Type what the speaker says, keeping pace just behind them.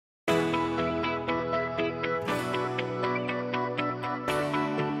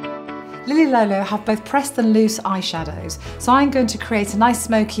Lolo have both pressed and loose eyeshadows, so I'm going to create a nice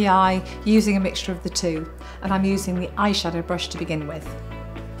smoky eye using a mixture of the two, and I'm using the eyeshadow brush to begin with.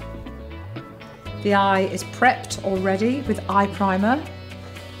 The eye is prepped already with eye primer,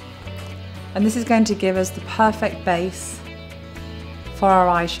 and this is going to give us the perfect base for our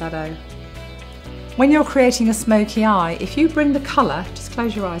eyeshadow. When you're creating a smoky eye, if you bring the colour, just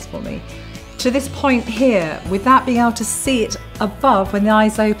close your eyes for me, to this point here, without being able to see it above when the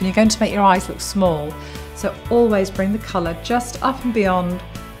eye's open, you're going to make your eyes look small. So always bring the colour just up and beyond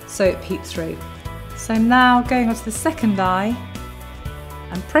so it peeks through. So now going on to the second eye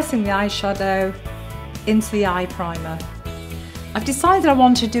and pressing the eyeshadow into the eye primer. I've decided I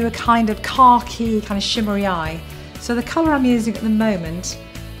want to do a kind of khaki, kind of shimmery eye. So the colour I'm using at the moment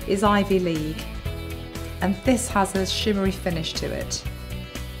is Ivy League, and this has a shimmery finish to it.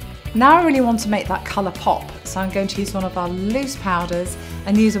 Now I really want to make that colour pop, so I'm going to use one of our loose powders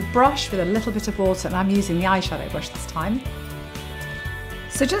and use a brush with a little bit of water, and I'm using the eyeshadow brush this time.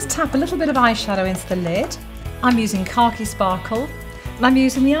 So just tap a little bit of eyeshadow into the lid. I'm using Khaki Sparkle, and I'm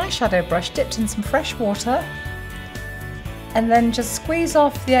using the eyeshadow brush dipped in some fresh water, and then just squeeze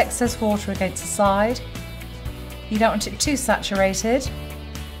off the excess water against the side. You don't want it too saturated,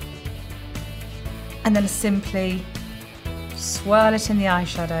 and then simply swirl it in the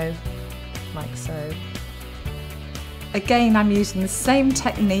eyeshadow, like so. Again, I'm using the same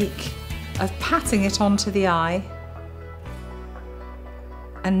technique of patting it onto the eye,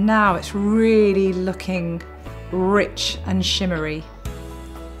 and now it's really looking rich and shimmery.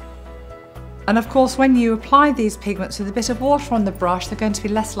 And of course, when you apply these pigments with a bit of water on the brush, they're going to be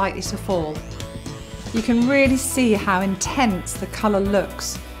less likely to fall. You can really see how intense the colour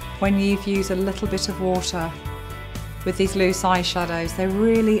looks when you've used a little bit of water with these loose eyeshadows. They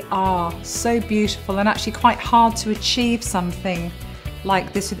really are so beautiful, and actually quite hard to achieve something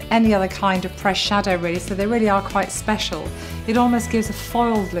like this with any other kind of pressed shadow really, so they really are quite special. It almost gives a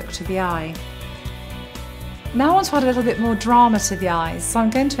foiled look to the eye. Now I want to add a little bit more drama to the eyes, so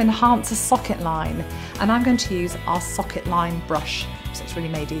I'm going to enhance the socket line, and I'm going to use our socket line brush, so it's really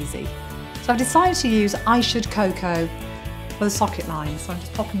made easy. So I've decided to use I Should Cocoa for the socket line, so I'm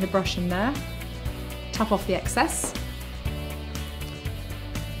just popping the brush in there, tap off the excess,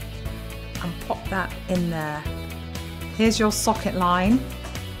 and pop that in there. Here's your socket line.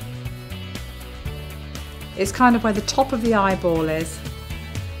 It's kind of where the top of the eyeball is,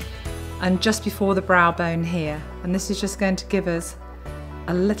 and just before the brow bone here, and this is just going to give us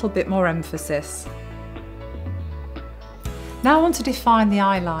a little bit more emphasis. Now I want to define the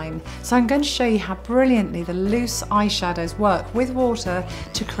eye line, so I'm going to show you how brilliantly the loose eyeshadows work with water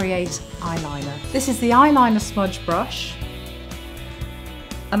to create eyeliner. This is the eyeliner smudge brush,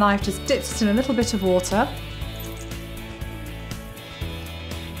 and I've just dipped it in a little bit of water.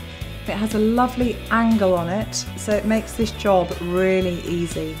 It has a lovely angle on it, so it makes this job really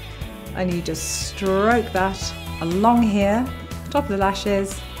easy. And you just stroke that along here, top of the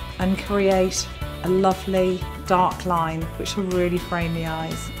lashes, and create a lovely dark line which will really frame the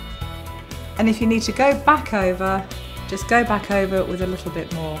eyes. And if you need to go back over, just go back over with a little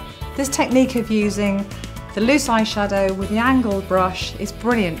bit more. This technique of using the loose eyeshadow with the angled brush is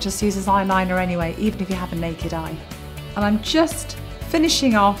brilliant, just use as eyeliner anyway, even if you have a naked eye. And I'm just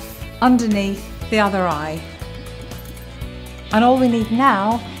finishing off underneath the other eye. And all we need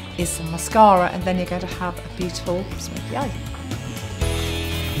now is some mascara, and then you're going to have a beautiful smoky eye.